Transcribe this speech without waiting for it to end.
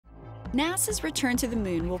NASA's return to the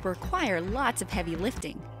moon will require lots of heavy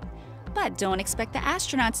lifting. But don't expect the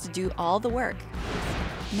astronauts to do all the work.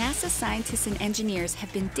 NASA scientists and engineers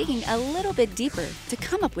have been digging a little bit deeper to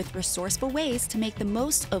come up with resourceful ways to make the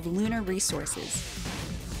most of lunar resources.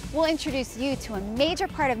 We'll introduce you to a major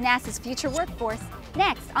part of NASA's future workforce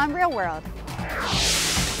next on Real World.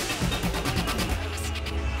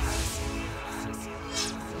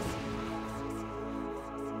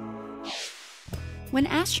 When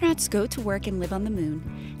astronauts go to work and live on the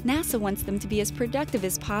moon, NASA wants them to be as productive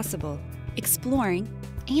as possible, exploring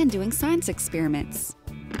and doing science experiments.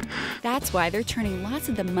 That's why they're turning lots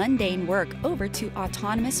of the mundane work over to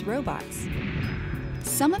autonomous robots.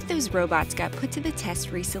 Some of those robots got put to the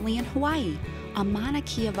test recently in Hawaii on Mauna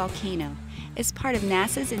Kea Volcano as part of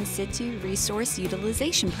NASA's In Situ Resource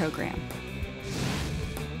Utilization Program.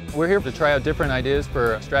 We're here to try out different ideas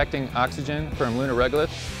for extracting oxygen from lunar regolith.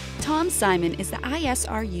 Tom Simon is the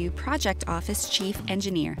ISRU Project Office Chief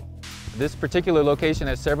Engineer. This particular location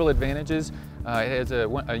has several advantages. It has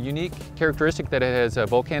a unique characteristic that it has a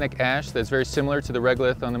volcanic ash that's very similar to the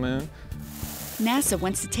regolith on the moon. NASA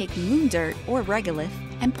wants to take moon dirt or regolith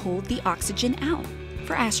and pull the oxygen out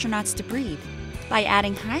for astronauts to breathe. By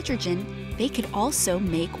adding hydrogen, they could also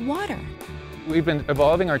make water. We've been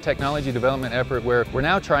evolving our technology development effort where we're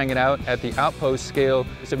now trying it out at the outpost scale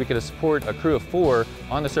so we could support a crew of 4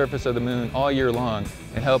 on the surface of the moon all year long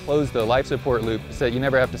and help close the life support loop so that you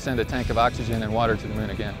never have to send a tank of oxygen and water to the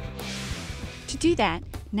moon again. To do that,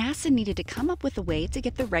 NASA needed to come up with a way to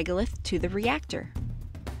get the regolith to the reactor.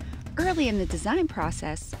 Early in the design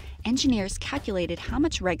process, engineers calculated how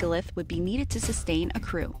much regolith would be needed to sustain a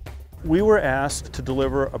crew. We were asked to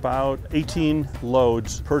deliver about 18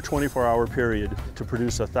 loads per 24-hour period to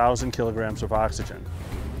produce 1,000 kilograms of oxygen.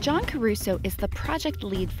 John Caruso is the project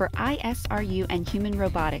lead for ISRU and human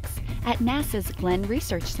robotics at NASA's Glenn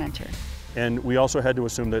Research Center. And we also had to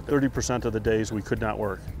assume that 30% of the days we could not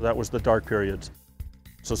work. That was the dark periods.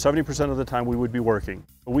 So 70% of the time we would be working.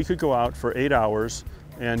 We could go out for 8 hours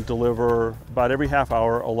and deliver about every half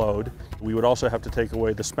hour a load. We would also have to take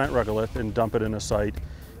away the spent regolith and dump it in a site.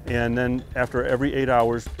 And then after every 8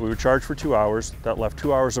 hours, we would charge for 2 hours. That left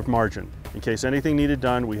 2 hours of margin. In case anything needed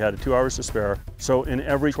done, we had 2 hours to spare. So in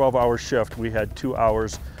every 12-hour shift, we had 2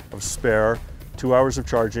 hours of spare, 2 hours of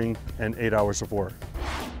charging, and 8 hours of work.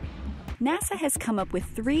 NASA has come up with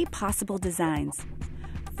 3 possible designs.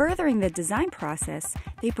 Furthering the design process,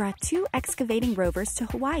 they brought 2 excavating rovers to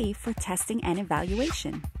Hawaii for testing and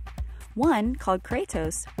evaluation. One, called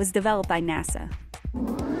Kratos, was developed by NASA.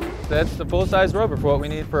 That's the full-size rover for what we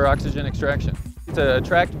need for oxygen extraction. It's a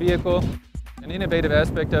tracked vehicle. An innovative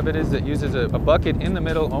aspect of it is it uses a bucket in the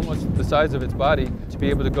middle, almost the size of its body, to be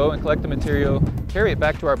able to go and collect the material, carry it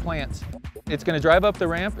back to our plants. It's going to drive up the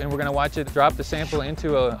ramp and we're going to watch it drop the sample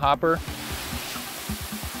into a hopper.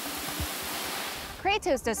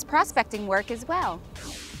 Kratos does prospecting work as well.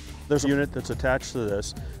 There's a unit that's attached to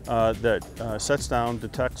this that sets down,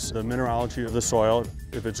 detects the mineralogy of the soil.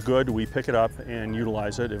 If it's good, we pick it up and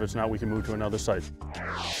utilize it. If it's not, we can move to another site.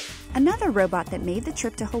 Another robot that made the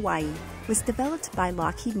trip to Hawaii was developed by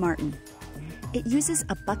Lockheed Martin. It uses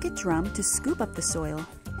a bucket drum to scoop up the soil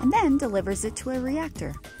and then delivers it to a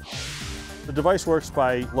reactor. The device works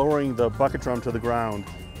by lowering the bucket drum to the ground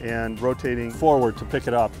and rotating forward to pick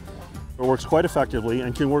it up. It works quite effectively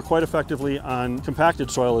and can work quite effectively on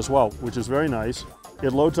compacted soil as well, which is very nice.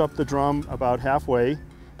 It loads up the drum about halfway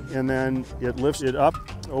and then it lifts it up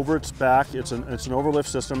over its back. It's an overlift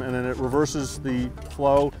system, and then it reverses the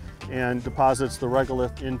flow and deposits the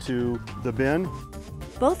regolith into the bin.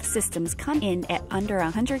 Both systems come in at under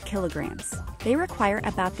 100 kilograms. They require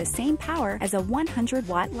about the same power as a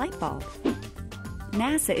 100-watt light bulb.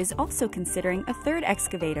 NASA is also considering a 3rd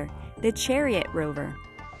excavator, the Chariot rover.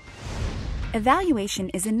 Evaluation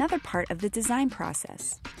is another part of the design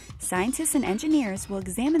process. Scientists and engineers will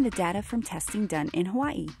examine the data from testing done in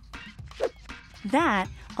Hawaii. That,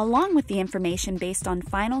 along with the information based on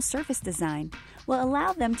final surface design, will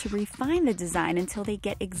allow them to refine the design until they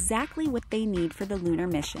get exactly what they need for the lunar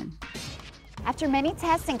mission. After many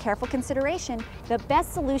tests and careful consideration, the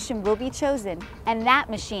best solution will be chosen, and that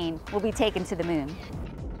machine will be taken to the moon.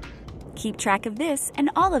 Keep track of this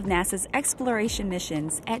and all of NASA's exploration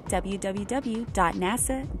missions at www.nasa.gov.